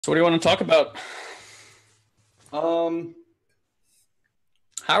So what do you want to talk about? Um,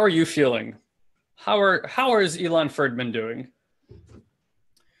 How are you feeling? How is Elon Friedman doing?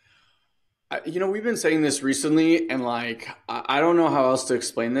 we've been saying this recently, and I don't know how else to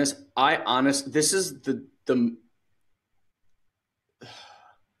explain this. This is this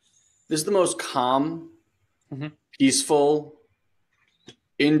is the most calm, Mhm. peaceful,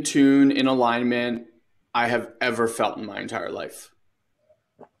 in tune, in alignment I have ever felt in my entire life.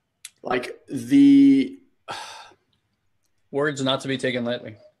 Like the Words not to be taken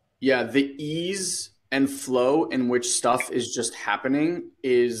lightly. yeah, the ease and flow in which stuff is just happening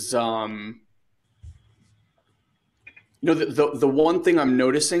is the one thing I'm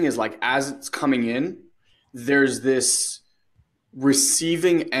noticing is like as it's coming in, there's this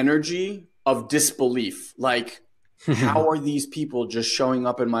receiving energy of disbelief. Like, how are these people just showing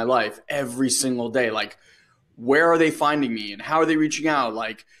up in my life every single day? Like, where are they finding me and how are they reaching out?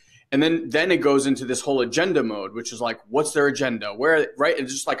 Like, and then it goes into this whole agenda mode, which is like, what's their agenda? Where, right?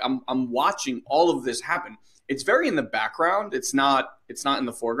 It's just like I'm watching all of this happen. It's very in the background. It's not in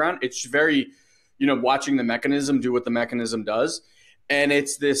the foreground. It's very, watching the mechanism do what the mechanism does. And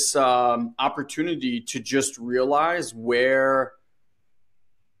it's this opportunity to just realize where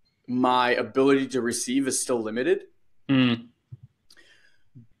my ability to receive is still limited Mm.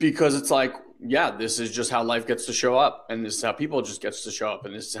 because it's like, yeah, this is just how life gets to show up, and this is how people just gets to show up,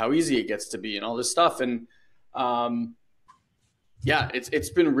 and this is how easy it gets to be, and all this stuff. And um, yeah, it's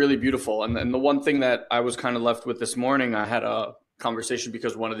been really beautiful. And the one thing that I was kind of left with this morning, I had a conversation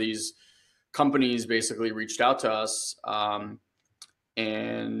because one of these companies basically reached out to us,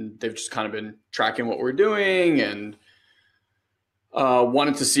 and they've just kind of been tracking what we're doing and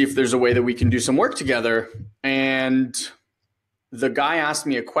wanted to see if there's a way that we can do some work together. And the guy asked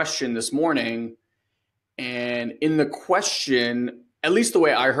me a question this morning, and in the question, at least the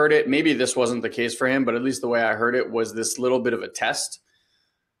way I heard it, maybe this wasn't the case for him, but at least the way I heard it was this little bit of a test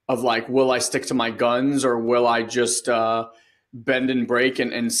of like, will I stick to my guns or will I just bend and break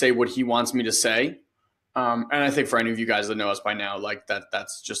and say what he wants me to say? And I think for any of you guys that know us by now, like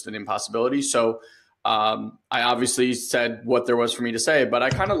that's just an impossibility. So I obviously said what there was for me to say, but I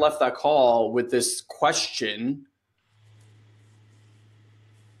kind of left that call with this question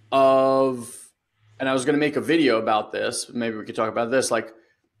of, and I was going to make a video about this. Maybe we could talk about this. Like,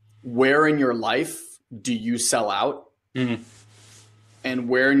 where in your life do you sell out? Mm. And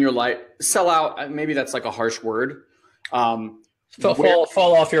where in your life sell out? Maybe that's like a harsh word. Fall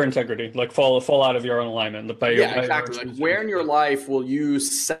off your integrity, like fall out of your own alignment. Yeah, exactly. Like, where in your life will you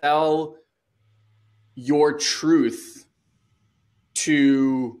sell your truth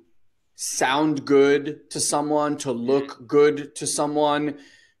to sound good to someone, to look good to someone,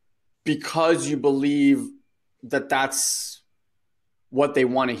 because you believe that that's what they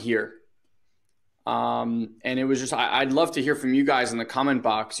want to hear? And it was just, I'd love to hear from you guys in the comment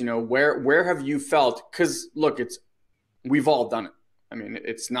box. Where have you felt? Because look, we've all done it. I mean,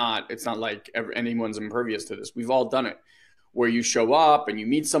 it's not like anyone's impervious to this. We've all done it, where you show up and you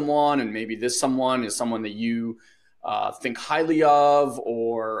meet someone, and maybe this someone is someone that you think highly of,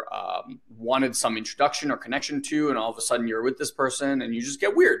 or wanted some introduction or connection to, and all of a sudden you're with this person and you just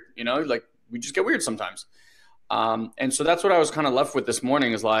get weird. Like, we just get weird sometimes. And so that's what I was kind of left with this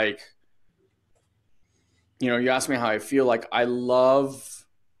morning, is like, you asked me how I feel. Like, I love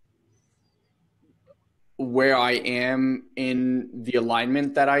where I am in the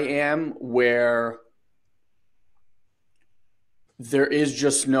alignment that I am, where there is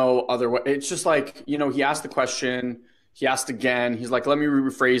just no other way. It's just like, he asked the question, he asked again, he's like, let me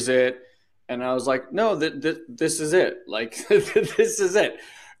rephrase it. And I was like, no, this is it. Like, this is it.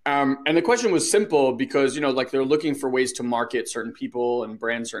 And the question was simple because, like, they're looking for ways to market certain people and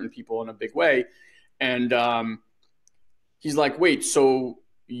brand certain people in a big way. And he's like, wait, so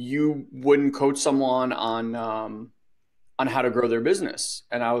you wouldn't coach someone on how to grow their business?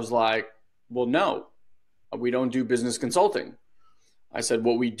 And I was like, well, no, we don't do business consulting. I said,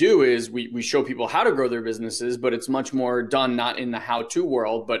 what we do is we show people how to grow their businesses, but it's much more done not in the how-to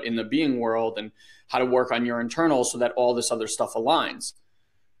world, but in the being world, and how to work on your internal so that all this other stuff aligns.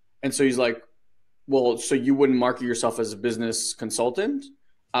 And so he's like, well, so you wouldn't market yourself as a business consultant?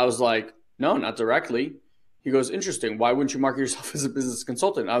 I was like, no, not directly. He goes, interesting. Why wouldn't you market yourself as a business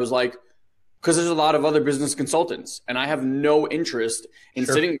consultant? I was like, because there's a lot of other business consultants, and I have no interest in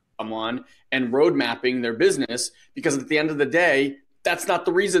sitting with someone and road mapping their business, because at the end of the day, that's not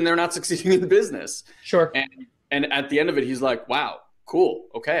the reason they're not succeeding in business. Sure. And at the end of it, he's like, wow, cool.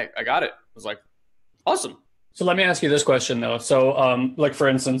 Okay, I got it. I was like, awesome. So let me ask you this question though. So, like for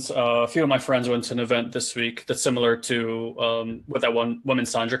instance, a few of my friends went to an event this week that's similar to what that one woman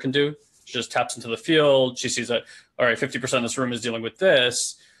Sandra can do. She just taps into the field. She sees that, all right, 50% of this room is dealing with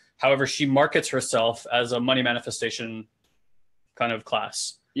this. However, she markets herself as a money manifestation kind of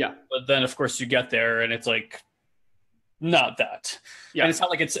class. Yeah. But then, of course, you get there and it's like not that. Yeah. And it's not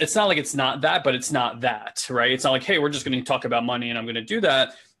like it's not that, but it's not that, right? It's not like, hey, we're just going to talk about money and I'm going to do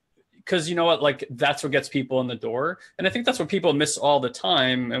that. Because you know what, like that's what gets people in the door. And I think that's what people miss all the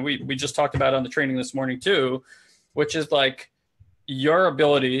time. And we just talked about on the training this morning too, which is like your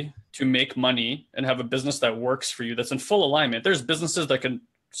ability to make money and have a business that works for you, that's in full alignment. There's businesses that can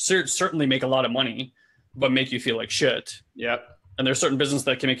certainly make a lot of money, but make you feel like shit. Yep. And there's certain businesses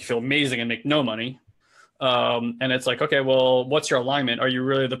that can make you feel amazing and make no money. And it's like, okay, well, what's your alignment? Are you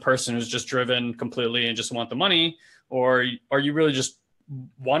really the person who's just driven completely and just want the money? Or are you really just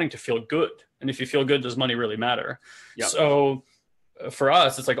wanting to feel good? And if you feel good, does money really matter? Yep. So for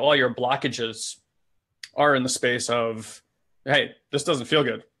us, it's like all your blockages are in the space of, hey, this doesn't feel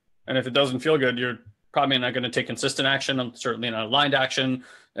good. And if it doesn't feel good, you're probably not going to take consistent action, and certainly not aligned action.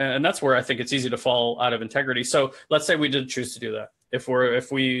 And that's where I think it's easy to fall out of integrity. So let's say we did choose to do that.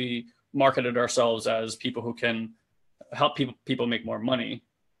 If we marketed ourselves as people who can help people make more money,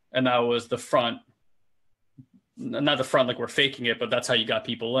 and that was the front, not the front like we're faking it, but that's how you got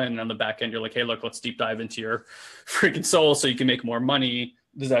people in. And on the back end, you're like, hey, look, let's deep dive into your freaking soul so you can make more money.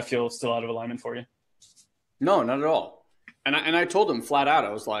 Does that feel still out of alignment for you? No, not at all. And I told him flat out, I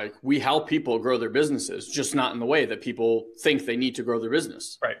was like, we help people grow their businesses, just not in the way that people think they need to grow their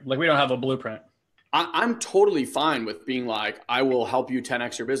business. Right. Like we don't have a blueprint. I'm totally fine with being like, I will help you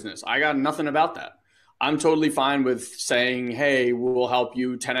 10x your business. I got nothing about that. I'm totally fine with saying, hey, we'll help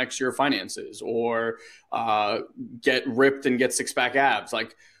you 10x your finances, or get ripped and get six-pack abs.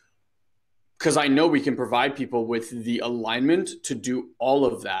 Like, because I know we can provide people with the alignment to do all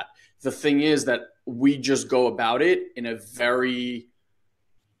of that. The thing is that we just go about it in a very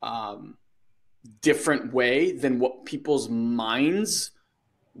different way than what people's minds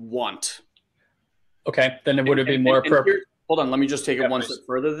want. Okay, then it would have been more appropriate. Hold on, let me just take it one step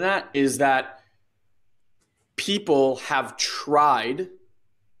further than that, is that people have tried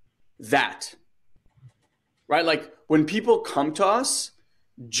that, right? Like when people come to us,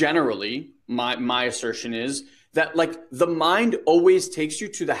 generally, my assertion is that like the mind always takes you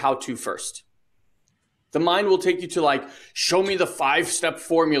to the how-to first. The mind will take you to like, show me the 5-step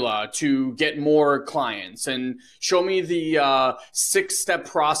formula to get more clients, and show me the 6-step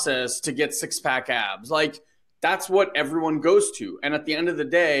process to get six-pack abs. Like that's what everyone goes to. And at the end of the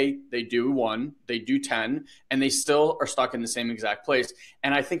day, they do 1, they do 10, and they still are stuck in the same exact place.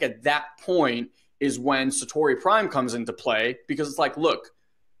 And I think at that point is when Satori Prime comes into play, because it's like, look,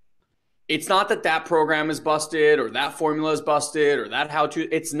 it's not that program is busted or that formula is busted or that how-to.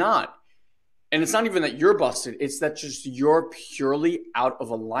 It's not. And it's not even that you're busted. It's that just you're purely out of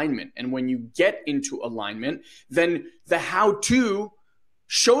alignment. And when you get into alignment, then the how-to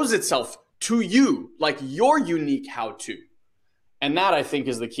shows itself to you, like your unique how-to. And that, I think,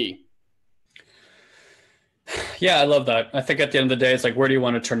 is the key. Yeah, I love that. I think at the end of the day, it's like, where do you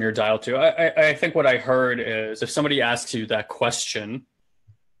want to turn your dial to? I think what I heard is if somebody asks you that question,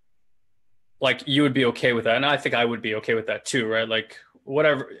 like you would be okay with that. And I think I would be okay with that too, right? Like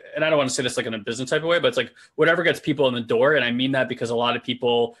whatever. And I don't want to say this like in a business type of way, but it's like whatever gets people in the door. And I mean that because a lot of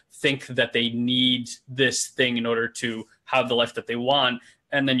people think that they need this thing in order to have the life that they want.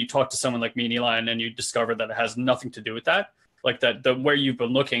 And then you talk to someone like me and Eli, and then you discover that it has nothing to do with that. Like that, the where you've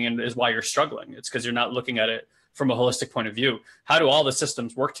been looking and is why you're struggling. It's because you're not looking at it from a holistic point of view. How do all the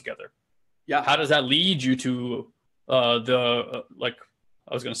systems work together? Yeah. How does that lead you to the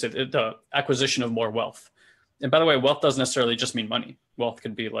acquisition of more wealth? And by the way, wealth doesn't necessarily just mean money. Wealth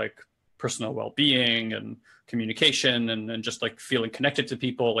could be like personal well-being and communication and just like feeling connected to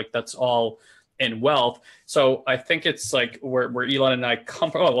people. Like that's all in wealth. So I think it's like where Elon and I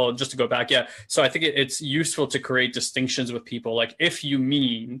come from. Oh, well, just to go back. Yeah. So I think it's useful to create distinctions with people. Like if you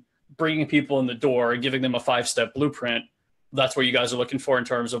mean bringing people in the door and giving them a 5-step blueprint, that's what you guys are looking for in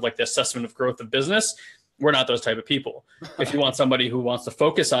terms of like the assessment of growth of business. We're not those type of people. If you want somebody who wants to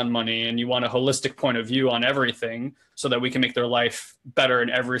focus on money and you want a holistic point of view on everything so that we can make their life better in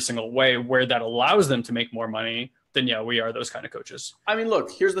every single way where that allows them to make more money, then yeah, we are those kind of coaches. I mean,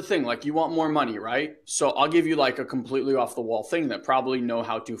 look, here's the thing. Like you want more money, right? So I'll give you like a completely off the wall thing that probably no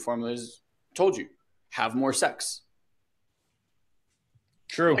how-to formulas told you. Have more sex.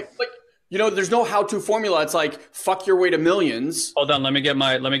 True. Like, you know, there's no how-to formula. It's like fuck your way to millions. Hold on, let me get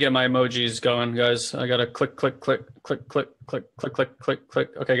my emojis going, guys. I gotta click. Okay,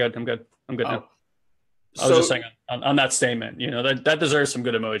 good. I'm good now. I was just saying on that statement, you know, that deserves some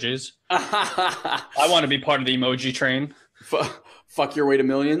good emojis. I want to be part of the emoji train. Fuck your way to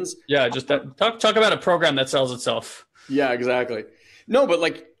millions. Yeah, just talk about a program that sells itself. Yeah, exactly. No, but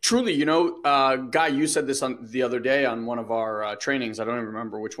like truly, you know, Guy, you said this on the other day on one of our trainings. I don't even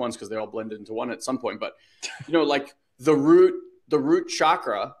remember which ones because they all blended into one at some point. But you know, like the root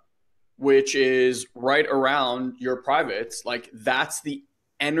chakra, which is right around your privates, like that's the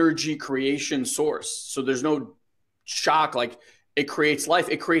energy creation source. So there's no shock. Like it creates life.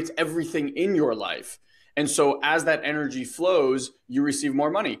 It creates everything in your life. And so as that energy flows, you receive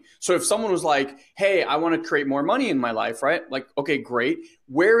more money. So if someone was like, hey, I want to create more money in my life, right? Like, okay, great.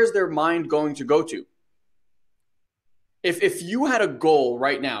 Where is their mind going to go to? If you had a goal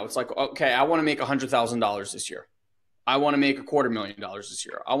right now, it's like, okay, I want to make $100,000 this year. I want to make $250,000 this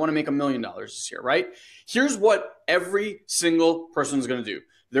year. I want to make $1 million this year, right? Here's what every single person is going to do.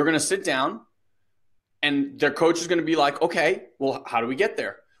 They're going to sit down and their coach is going to be like, okay, well, how do we get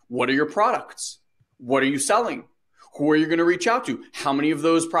there? What are your products? What are you selling? Who are you going to reach out to? How many of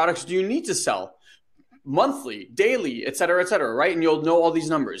those products do you need to sell? Monthly, daily, et cetera, right? And you'll know all these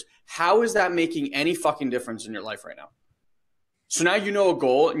numbers. How is that making any fucking difference in your life right now? So now you know a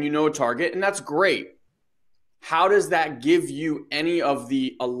goal and you know a target, and that's great. How does that give you any of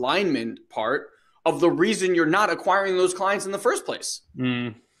the alignment part of the reason you're not acquiring those clients in the first place?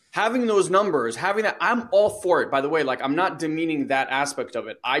 Having those numbers, having that, I'm all for it, by the way. Like, I'm not demeaning that aspect of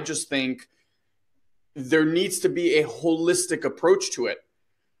it. I just think there needs to be a holistic approach to it,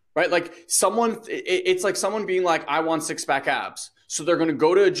 right? Like it's like someone being like, I want 6-pack abs. So they're going to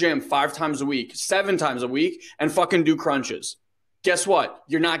go to a gym 5 times a week, 7 times a week, and fucking do crunches. Guess what?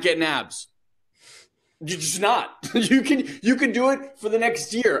 You're not getting abs. You're just not. You can do it for the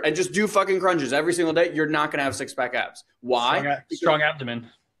next year and just do fucking crunches every single day. You're not going to have 6-pack abs. Why? Strong abdomen.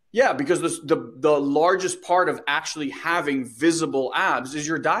 Yeah, because the largest part of actually having visible abs is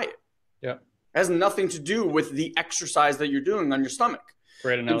your diet. Yeah. It has nothing to do with the exercise that you're doing on your stomach.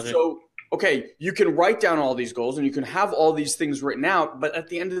 Great analogy. And so, okay, you can write down all these goals and you can have all these things written out, but at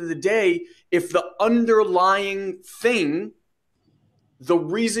the end of the day, if the underlying thing, the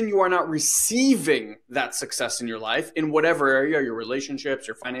reason you are not receiving that success in your life, in whatever area, your relationships,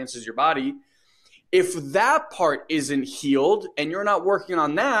 your finances, your body, if that part isn't healed and you're not working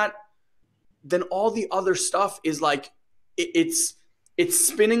on that, then all the other stuff is like, it's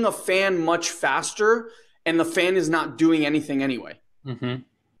spinning a fan much faster and the fan is not doing anything anyway. Mm-hmm.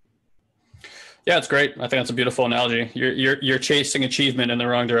 Yeah, it's great. I think that's a beautiful analogy. You're chasing achievement in the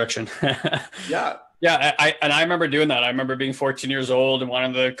wrong direction. Yeah. Yeah, I remember doing that. I remember being 14 years old and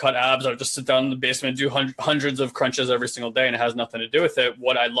wanting to cut abs. I would just sit down in the basement and do hundreds of crunches every single day, and it has nothing to do with it.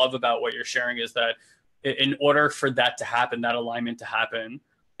 What I love about what you're sharing is that in order for that to happen, that alignment to happen,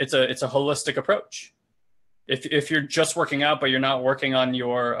 it's a holistic approach. If you're just working out, but you're not working on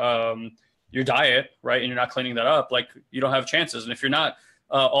your diet, right, and you're not cleaning that up, like you don't have chances. And if you're not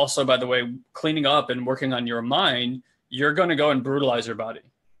also, by the way, cleaning up and working on your mind, you're going to go and brutalize your body.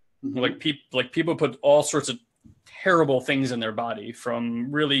 Mm-hmm. Like people put all sorts of terrible things in their body,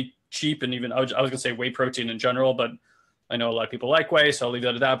 from really cheap and even I was going to say whey protein in general, but I know a lot of people like whey, so I'll leave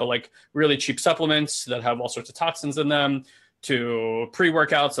that at that. But like really cheap supplements that have all sorts of toxins in them, to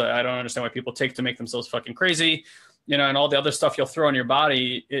pre-workouts that I don't understand why people take to make themselves fucking crazy, you know, and all the other stuff you'll throw on your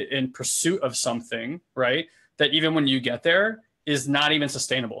body in pursuit of something, right? That even when you get there is not even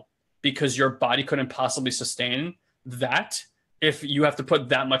sustainable, because your body couldn't possibly sustain that if you have to put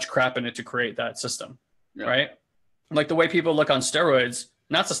that much crap in it to create that system, right? Like the way people look on steroids,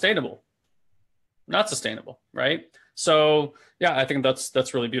 not sustainable, right? So yeah, I think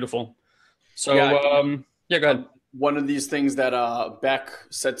that's really beautiful. So yeah, go ahead. One of these things that Beck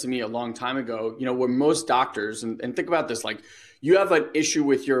said to me a long time ago, you know, when most doctors, and think about this, like you have an issue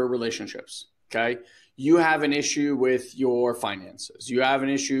with your relationships, okay? You have an issue with your finances. You have an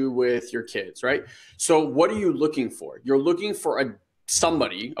issue with your kids, right? So what are you looking for? You're looking for a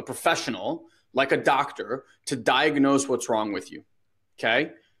professional, like a doctor, to diagnose what's wrong with you,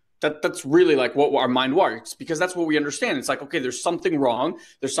 okay? That's really like what our mind works, because that's what we understand. It's like, okay, there's something wrong.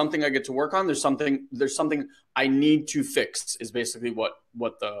 There's something I get to work on. There's something I need to fix, is basically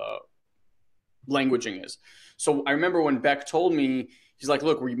what the languaging is. So I remember when Beck told me, he's like,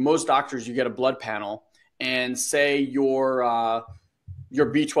 look, most doctors, you get a blood panel and say you're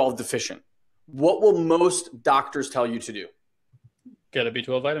B12 deficient. What will most doctors tell you to do? Get a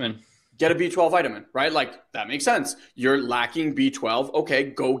B12 vitamin. Get a B12 vitamin, right? Like that makes sense. You're lacking B12. Okay,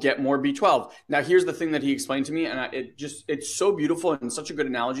 go get more B12. Now, here's the thing that he explained to me, and it's so beautiful and such a good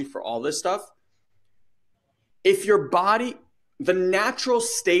analogy for all this stuff. If your body, the natural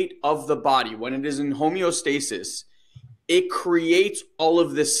state of the body, when it is in homeostasis, it creates all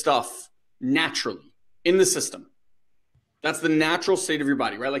of this stuff naturally in the system. That's the natural state of your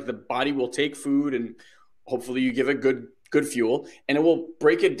body, right? Like the body will take food and hopefully you give it good fuel and it will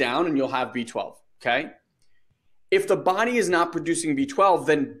break it down and you'll have B12, okay? If the body is not producing B12,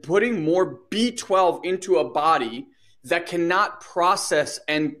 then putting more B12 into a body that cannot process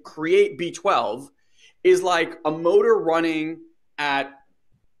and create B12 is like a motor running at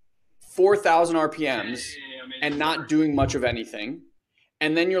 4,000 RPMs and not doing much of anything.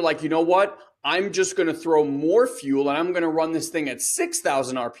 And then you're like, you know what? I'm just going to throw more fuel and I'm going to run this thing at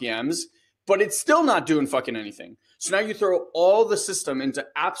 6,000 RPMs, but it's still not doing fucking anything. So now you throw all the system into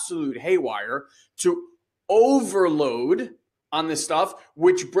absolute haywire to overload on this stuff,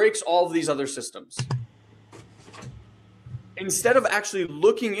 which breaks all of these other systems. Instead of actually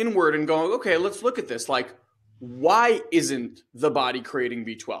looking inward and going, okay, let's look at this. Like, why isn't the body creating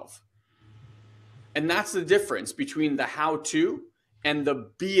B12? And that's the difference between the how-to and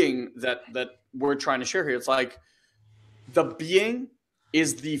the being that we're trying to share here. It's like the being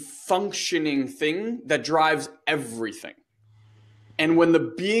is the functioning thing that drives everything. And when the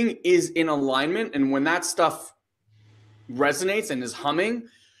being is in alignment and when that stuff resonates and is humming,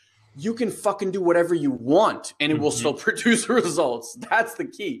 you can fucking do whatever you want and it will still produce results. That's the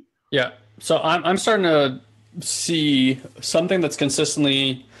key. Yeah. So I'm starting to see something that's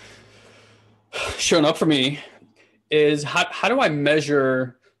consistently shown up for me is how do I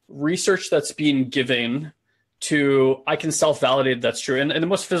measure research that's being given to, I can self-validate that's true in the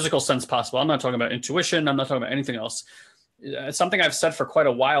most physical sense possible. I'm not talking about intuition. I'm not talking about anything else. It's something I've said for quite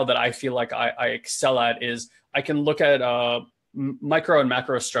a while that I feel like I excel at is I can look at micro and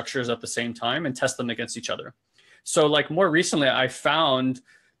macro structures at the same time and test them against each other. So like more recently, I found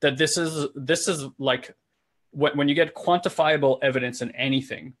that this is like when you get quantifiable evidence in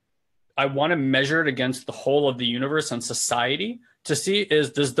anything, I want to measure it against the whole of the universe and society to see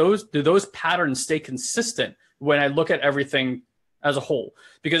do those patterns stay consistent when I look at everything as a whole?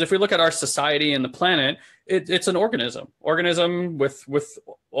 Because if we look at our society and the planet, it's an organism with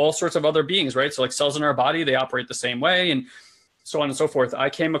all sorts of other beings, right? So like cells in our body, they operate the same way and so on and so forth. I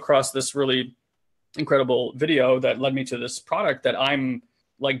came across this really incredible video that led me to this product that I'm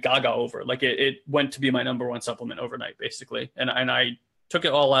like gaga over. Like it went to be my number one supplement overnight, basically. And I took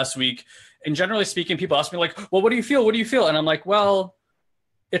it all last week. And generally speaking, people ask me like, well, what do you feel? What do you feel? And I'm like, well,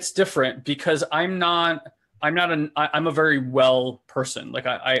 it's different because I'm a very well person. Like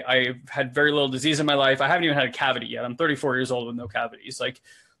I've had very little disease in my life. I haven't even had a cavity yet. I'm 34 years old with no cavities. Like,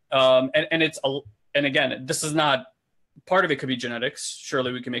 and again, this is not, part of it could be genetics.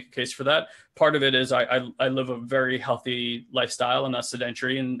 Surely we can make a case for that. Part of it is I live a very healthy lifestyle and not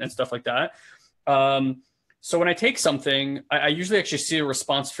sedentary and stuff like that. So when I take something, I usually actually see a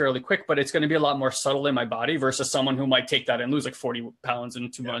response fairly quick, but it's going to be a lot more subtle in my body versus someone who might take that and lose like 40 pounds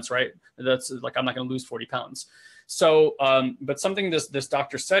in 2 months, right? That's like, I'm not going to lose 40 pounds. So, but something this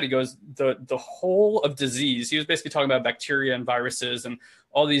doctor said, he goes, the whole of disease, he was basically talking about bacteria and viruses and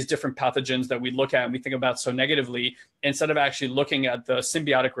all these different pathogens that we look at and we think about so negatively, instead of actually looking at the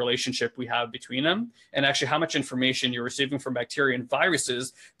symbiotic relationship we have between them and actually how much information you're receiving from bacteria and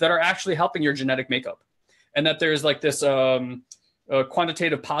viruses that are actually helping your genetic makeup. And that there's like this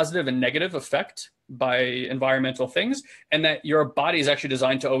quantitative positive and negative effect by environmental things, and that your body is actually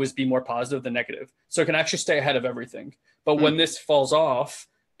designed to always be more positive than negative. So it can actually stay ahead of everything. But when this falls off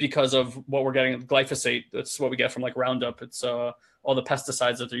because of what we're getting, glyphosate, that's what we get from like Roundup. It's all the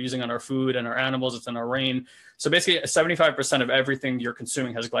pesticides that they're using on our food and our animals. It's in our rain. So basically 75% of everything you're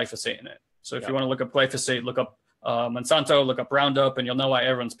consuming has glyphosate in it. So if you want to look up glyphosate, look up Monsanto, look up Roundup, and you'll know why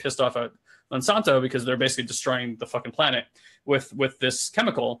everyone's pissed off at Monsanto, because they're basically destroying the fucking planet with this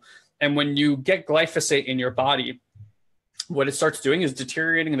chemical. And when you get glyphosate in your body, what it starts doing is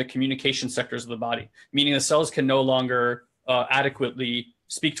deteriorating the communication sectors of the body, meaning the cells can no longer adequately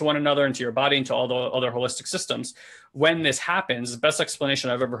speak to one another and to your body and to all the other holistic systems. When this happens, the best explanation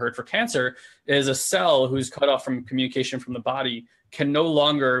I've ever heard for cancer is a cell who's cut off from communication from the body can no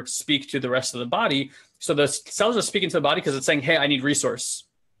longer speak to the rest of the body. So the cells are speaking to the body because it's saying, hey, I need resource.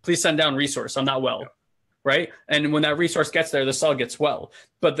 Please send down resource. I'm not well. Right. And when that resource gets there, the cell gets well.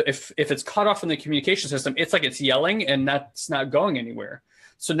 But if it's cut off from the communication system, it's like it's yelling and that's not going anywhere.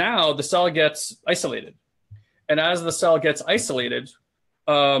 So now the cell gets isolated. And as the cell gets isolated,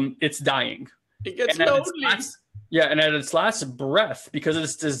 it's dying. It gets lonely. And at its last breath, because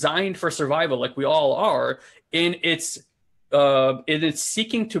it's designed for survival, like we all are, in its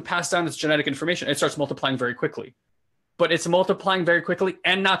seeking to pass down its genetic information, it starts multiplying very quickly. But it's multiplying very quickly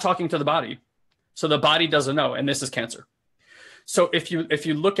and not talking to the body. So the body doesn't know, and this is cancer. So if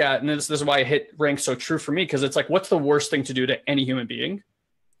you look at, and this is why hit ranks so true for me, because it's like, what's the worst thing to do to any human being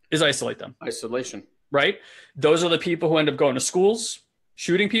is isolate them. Isolation. Right? Those are the people who end up going to schools,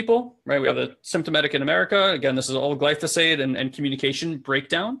 shooting people, right? We have the symptomatic in America. Again, this is all glyphosate and communication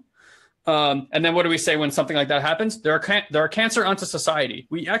breakdown. And then what do we say when something like that happens? There are cancer unto society.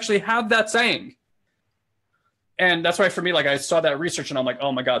 We actually have that saying. And that's why for me, like I saw that research and I'm like,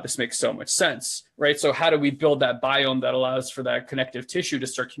 oh my God, this makes so much sense, right? So how do we build that biome that allows for that connective tissue to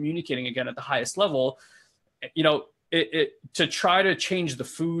start communicating again at the highest level? You know, to try to change the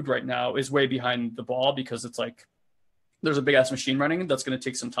food right now is way behind the ball, because it's like, there's a big ass machine running that's going to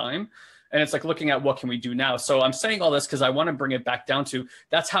take some time. And it's like looking at what can we do now? So I'm saying all this because I want to bring it back down to,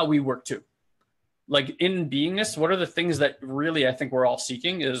 that's how we work too. Like in beingness, what are the things that really I think we're all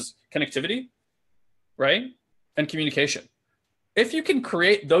seeking is connectivity, right? And communication. If you can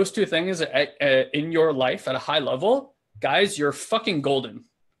create those two things in your life at a high level, guys, you're fucking golden.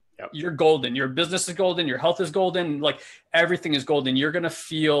 Yep. You're golden. Your business is golden. Your health is golden. Like everything is golden. You're going to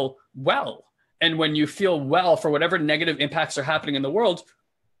feel well. And when you feel well for whatever negative impacts are happening in the world,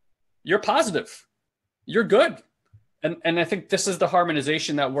 you're positive. You're good. And I think this is the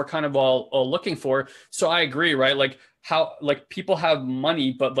harmonization that we're kind of all looking for. So I agree, right? Like how like people have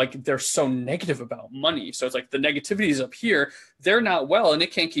money, but like they're so negative about money. So it's like the negativity is up here. They're not well and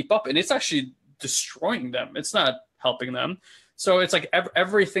it can't keep up. And it's actually destroying them. It's not helping them. So it's like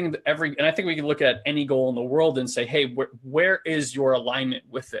everything, and I think we can look at any goal in the world and say, hey, where is your alignment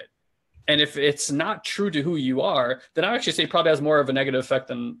with it? And if it's not true to who you are, then I actually say it probably has more of a negative effect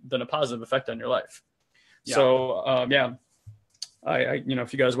than a positive effect on your life. Yeah. So I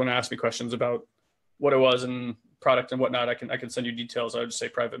if you guys want to ask me questions about what it was and product and whatnot, I can send you details. I would just say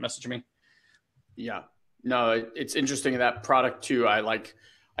private message me. Yeah, no, it's interesting that product too. I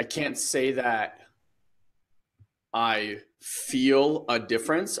can't say that I feel a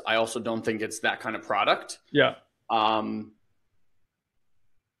difference. I also don't think it's that kind of product. Yeah.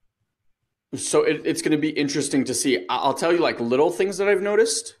 So it's going to be interesting to see. I'll tell you like little things that I've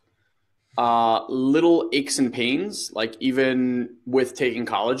noticed. Little aches and pains, like even with taking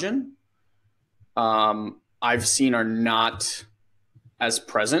collagen, I've seen are not as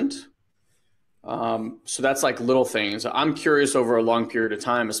present. So that's like little things. I'm curious over a long period of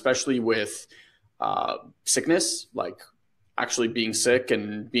time, especially with sickness, like actually being sick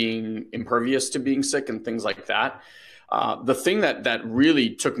and being impervious to being sick and things like that. The thing that really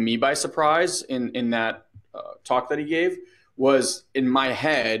took me by surprise in that talk that he gave was, in my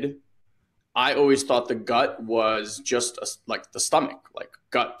head, I always thought the gut was just like the stomach, like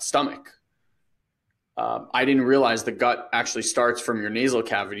gut, stomach. I didn't realize the gut actually starts from your nasal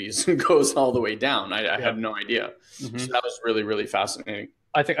cavities and goes all the way down. I had no idea. Mm-hmm. So that was really, really fascinating.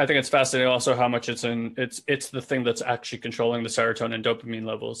 I think it's fascinating also how much it's the thing that's actually controlling the serotonin and dopamine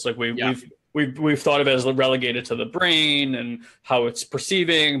levels. Like we've thought of it as relegated to the brain and how it's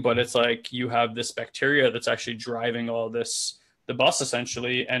perceiving, but it's like you have this bacteria that's actually driving all this, the bus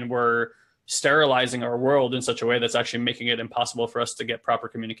essentially, and we're sterilizing our world in such a way that's actually making it impossible for us to get proper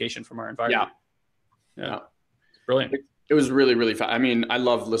communication from our environment. Yeah. Brilliant. It was really, really fast. I mean, I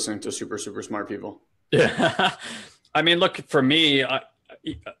love listening to super, super smart people. Yeah. I mean, look, for me, I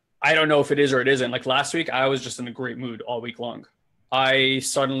don't know if it is or it isn't. Like last week, I was just in a great mood all week long. I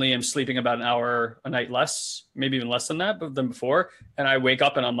suddenly am sleeping about an hour a night less, maybe even less than that, than before. And I wake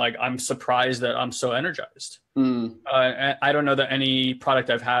up and I'm like, I'm surprised that I'm so energized. I don't know that any product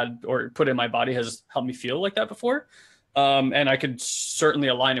I've had or put in my body has helped me feel like that before. And I could certainly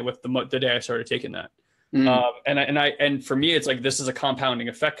align it with the day I started taking that. And for me, it's like, this is a compounding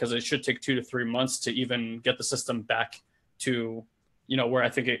effect because it should take 2 to 3 months to even get the system back to, where I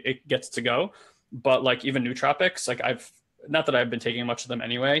think it gets to go. But like even nootropics, like not that I've been taking much of them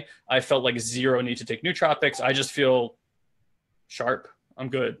anyway. I felt like zero need to take nootropics. I just feel sharp. I'm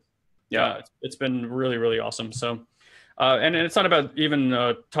good. Yeah. It's been really, really awesome. So, and it's not about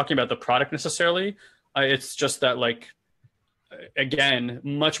even talking about the product necessarily. It's just that like, again,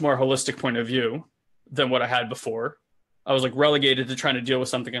 much more holistic point of view than what I had before. I was like relegated to trying to deal with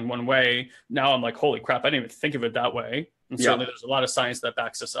something in one way. Now I'm like, holy crap, I didn't even think of it that way. And certainly there's a lot of science that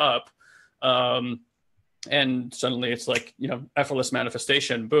backs this up. And suddenly it's like, effortless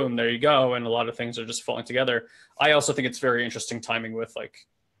manifestation, boom, there you go. And a lot of things are just falling together. I also think it's very interesting timing with like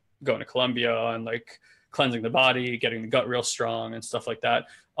going to Colombia and like cleansing the body, getting the gut real strong and stuff like that.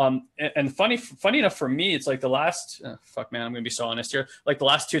 And funny enough for me, it's like the last, I'm going to be so honest here. Like the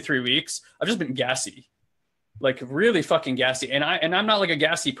last 2-3 weeks, I've just been gassy, like really fucking gassy. And I'm not like a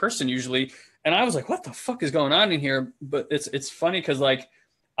gassy person usually. And I was like, what the fuck is going on in here? But it's funny because like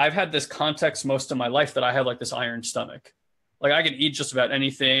I've had this context most of my life that I have like this iron stomach. Like I can eat just about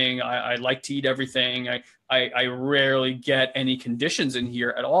anything. I like to eat everything. I rarely get any conditions in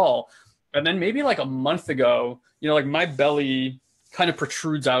here at all. And then maybe like a month ago, like my belly kind of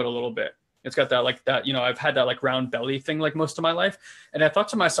protrudes out a little bit. It's got that like that, I've had that like round belly thing like most of my life. And I thought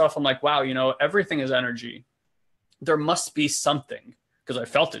to myself, I'm like, wow, everything is energy. There must be something, because I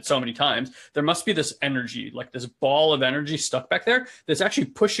felt it so many times. There must be this energy, like this ball of energy stuck back there that's actually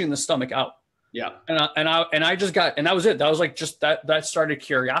pushing the stomach out. Yeah. And I just got, and that was it. That was like just that started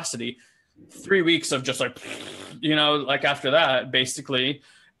curiosity. 3 weeks of just like, like after that, basically.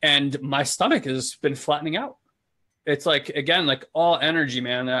 And my stomach has been flattening out. It's like, again, like all energy,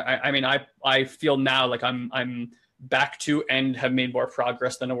 man. I mean, I feel now like I'm back to and have made more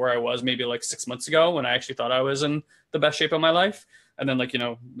progress than where I was maybe like 6 months ago when I actually thought I was in the best shape of my life. And then like,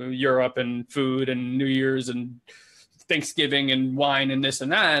 Europe and food and New Year's and Thanksgiving and wine and this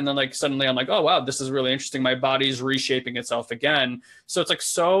and that. And then like suddenly I'm like, oh, wow, this is really interesting. My body's reshaping itself again. So it's like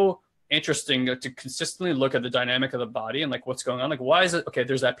so interesting to consistently look at the dynamic of the body and like what's going on. Like, why is it? Okay,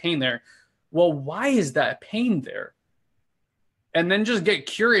 there's that pain there. Well, why is that pain there? And then just get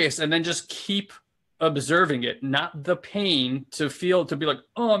curious and then just keep observing it, not the pain to be like,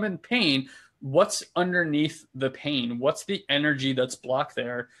 oh, I'm in pain. What's underneath the pain? What's the energy that's blocked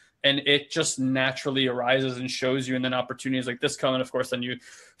there? And it just naturally arises and shows you. And then opportunities like this come. And of course, then you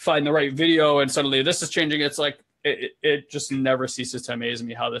find the right video and suddenly this is changing. It's like, it just never ceases to amaze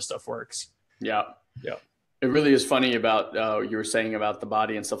me how this stuff works. Yeah. Yeah. It really is funny about you were saying about the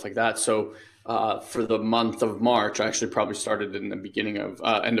body and stuff like that. So for the month of March, I actually probably started in the beginning of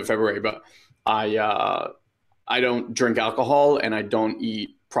end of February, but I don't drink alcohol and I don't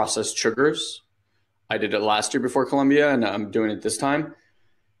eat processed sugars. I did it last year before Colombia and I'm doing it this time.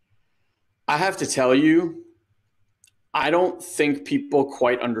 I have to tell you, I don't think people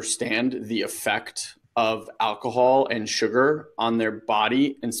quite understand the effect of alcohol and sugar on their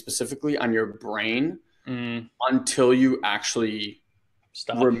body and specifically on your brain until you actually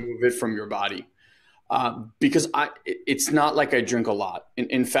remove it from your body. Because it's not like I drink a lot.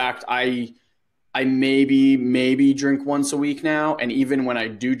 In fact, I maybe drink once a week now. And even when I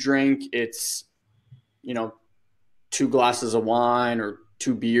do drink, it's, 2 glasses of wine or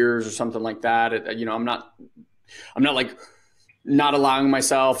 2 beers or something like that. I'm not like not allowing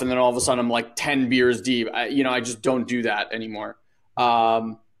myself. And then all of a sudden I'm like 10 beers deep. I just don't do that anymore.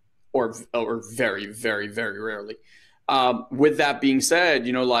 Or very, very, very rarely. With that being said,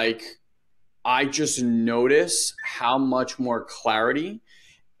 I just notice how much more clarity,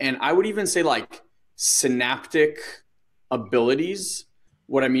 and I would even say like synaptic abilities.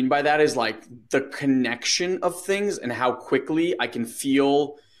 What I mean by that is like the connection of things and how quickly I can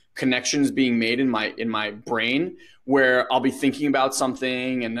feel connections being made in my brain, where I'll be thinking about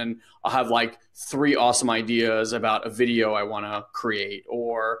something and then I'll have like 3 awesome ideas about a video I want to create,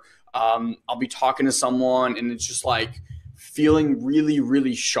 or I'll be talking to someone and it's just like feeling really,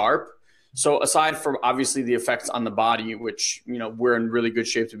 really sharp. So aside from obviously the effects on the body, which, we're in really good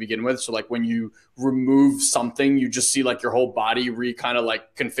shape to begin with. So like when you remove something, you just see like your whole body kind of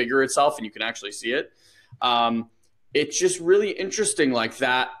like configure itself and you can actually see it. It's just really interesting, like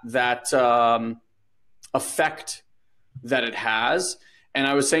that effect that it has. And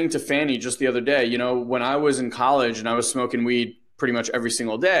I was saying to Fanny just the other day, when I was in college and I was smoking weed pretty much every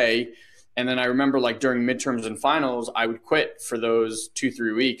single day, and then I remember like during midterms and finals, I would quit for those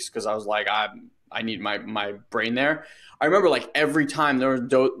 2-3 weeks because I was like, I need my brain there. I remember like every time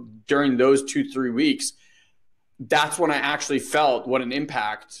during those 2-3 weeks, that's when I actually felt what an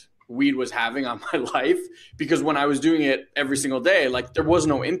impact weed was having on my life, because when I was doing it every single day, like there was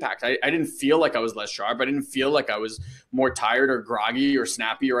no impact. I didn't feel like I was less sharp. I didn't feel like I was more tired or groggy or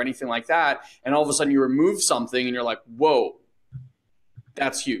snappy or anything like that. And all of a sudden you remove something and you're like, whoa,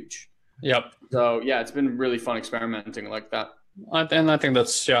 that's huge. Yep. So yeah, it's been really fun experimenting like that. And I think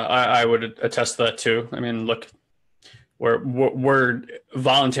that's, I would attest to that too. I mean, look, we're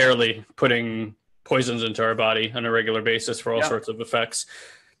voluntarily putting poisons into our body on a regular basis for all sorts of effects.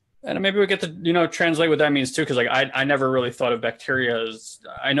 And maybe we get to, translate what that means too. Cause like, I never really thought of bacteria as,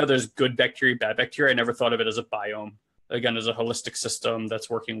 I know there's good bacteria, bad bacteria. I never thought of it as a biome, again, as a holistic system that's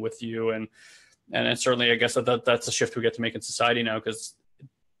working with you. And certainly I guess that's a shift we get to make in society now. Cause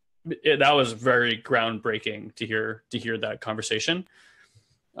that was very groundbreaking to hear that conversation.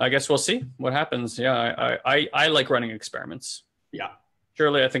 I guess we'll see what happens. Yeah. I like running experiments. Yeah.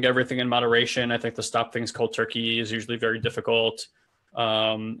 Surely I think everything in moderation. I think to stop things cold turkey is usually very difficult.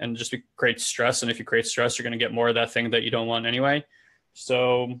 And just create stress. And if you create stress, you're going to get more of that thing that you don't want anyway.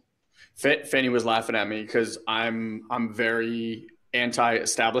 So Fanny was laughing at me because I'm very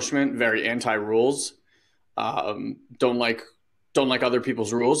anti-establishment, very anti-rules. don't like other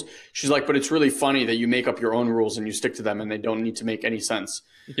people's rules. She's like, but it's really funny that you make up your own rules and you stick to them and they don't need to make any sense.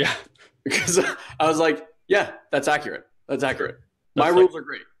 Yeah. Because I was like, yeah, that's accurate. That's accurate. My That's rules are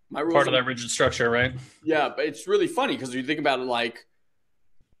great. My rules part are of that rigid structure, right? Yeah, but it's really funny because you think about it, like,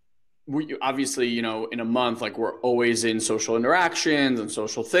 we obviously, you know, in a month, like, we're always in social interactions and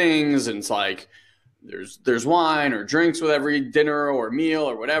social things, and it's like there's wine or drinks with every dinner or meal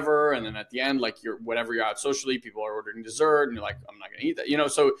or whatever, and then at the end, like, you're out socially, people are ordering dessert, and you're like, I'm not gonna eat that, you know.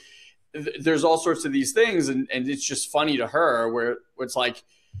 So there's all sorts of these things, and it's just funny to her where it's like,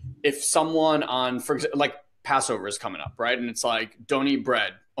 if someone on, for example, like, Passover is coming up, right? And it's like, don't eat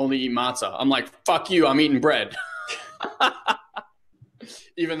bread, only eat matzah. I'm like, fuck you, I'm eating bread.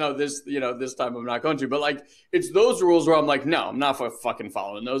 Even though this time I'm not going to. But, like, it's those rules where I'm like, no, I'm not fucking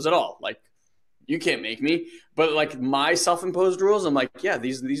following those at all. Like, you can't make me. But, like, my self-imposed rules, I'm like, yeah,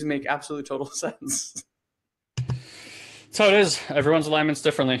 these make absolute total sense. That's how it is. Everyone's alignment's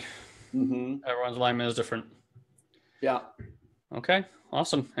differently. Mm-hmm. Everyone's alignment is different. Yeah. Okay,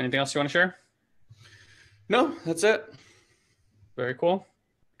 awesome. Anything else you want to share? No, that's it. Very cool.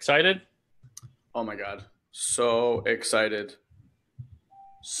 Excited? Oh my God. So excited.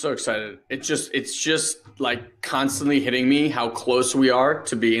 So excited. It's just like constantly hitting me how close we are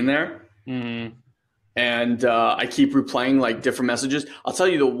to being there. Mm. And I keep replaying, like, different messages. I'll tell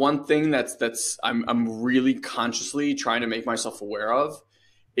you the one thing that's I'm really consciously trying to make myself aware of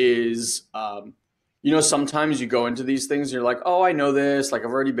is, you know, sometimes you go into these things and you're like, oh, I know this, like,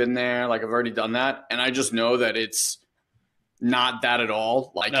 I've already been there, like, I've already done that. And I just know that it's not that at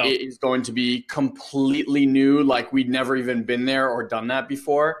all. Like, no. It is going to be completely new. Like, we'd never even been there or done that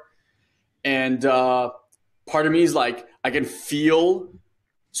before. And part of me is like, I can feel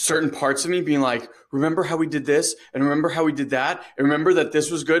certain parts of me being like, remember how we did this? And remember how we did that? And remember that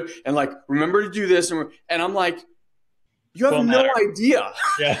this was good? And, like, remember to do this? And I'm like, you have no idea.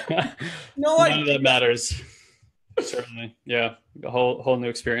 Yeah. No None idea. of that matters. Certainly. Yeah. A whole new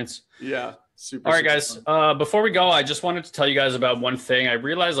experience. Yeah. Super. All right, guys. Before we go, I just wanted to tell you guys about one thing. I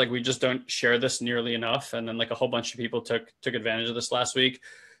realized, like, we just don't share this nearly enough. And then, like, a whole bunch of people took advantage of this last week.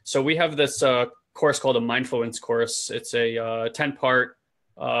 So we have this course called a Mindfluence course. It's a 10-part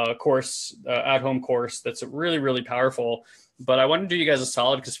course, at-home course that's really, really powerful. But I want to do you guys a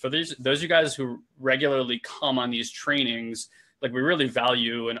solid, because for those of you guys who regularly come on these trainings, like, we really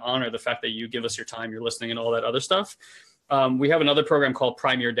value and honor the fact that you give us your time, you're listening, and all that other stuff. We have another program called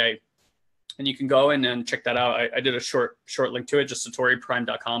Prime Your Day. And you can go in and check that out. I did a short link to it, just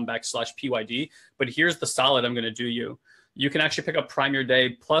satoriprime.com/PYD. But here's the solid I'm going to do you. You can actually pick up Prime Your Day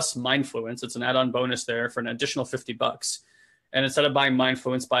plus Mindfluence. It's an add-on bonus there for an additional $50. And instead of buying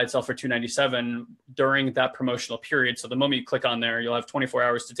Mindfluence by itself for $297 during that promotional period, so the moment you click on there, you'll have 24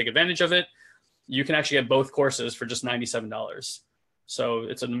 hours to take advantage of it. You can actually get both courses for just $97. So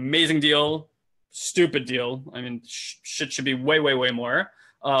it's an amazing deal, stupid deal. I mean, shit should be way, way, way more.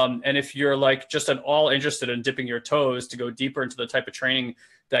 And if you're, like, just at all interested in dipping your toes to go deeper into the type of training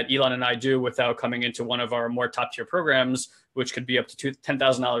that Elon and I do without coming into one of our more top tier programs, which could be up to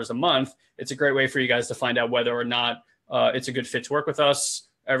 $10,000 a month, it's a great way for you guys to find out whether or not it's a good fit to work with us.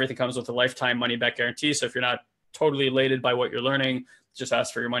 Everything comes with a lifetime money back guarantee. So if you're not totally elated by what you're learning, just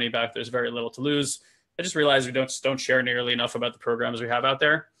ask for your money back. There's very little to lose. I just realized we don't share nearly enough about the programs we have out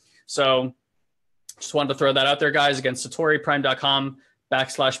there. So just wanted to throw that out there, guys. Again,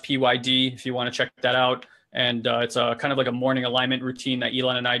 satoriprime.com/PYD if you want to check that out. And it's a kind of like a morning alignment routine that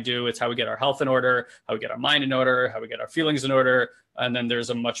Elon and I do. It's how we get our health in order, how we get our mind in order, how we get our feelings in order. And then there's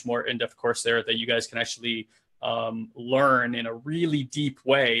a much more in-depth course there that you guys can actually learn in a really deep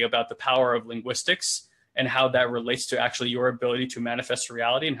way about the power of linguistics and how that relates to actually your ability to manifest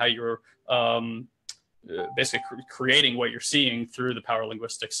reality, and how you're basically creating what you're seeing through the power of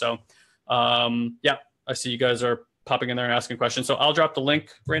linguistics. So yeah, I see you guys are popping in there and asking questions. So I'll drop the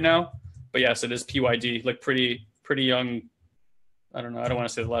link right now. But yes, it is PYD, like pretty young. I don't know. I don't want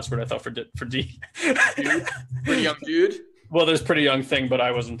to say the last word I thought for D. Dude. Pretty young dude. Well, there's pretty young thing, but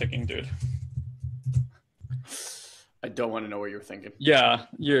I wasn't thinking dude. I don't want to know what you're thinking. Yeah,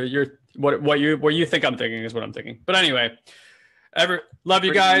 you're what you think I'm thinking is what I'm thinking. But anyway, love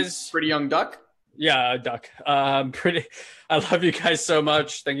you guys. Pretty young duck. Yeah, duck. I love you guys so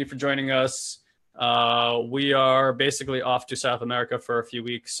much. Thank you for joining us. We are basically off to South America for a few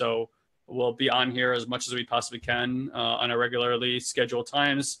weeks, so we'll be on here as much as we possibly can on our regularly scheduled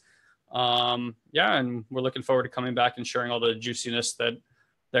times. Yeah, and we're looking forward to coming back and sharing all the juiciness that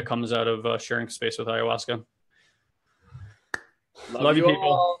comes out of sharing space with ayahuasca. Love you people.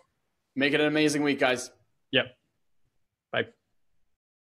 All. Make it an amazing week, guys. Yep. Bye.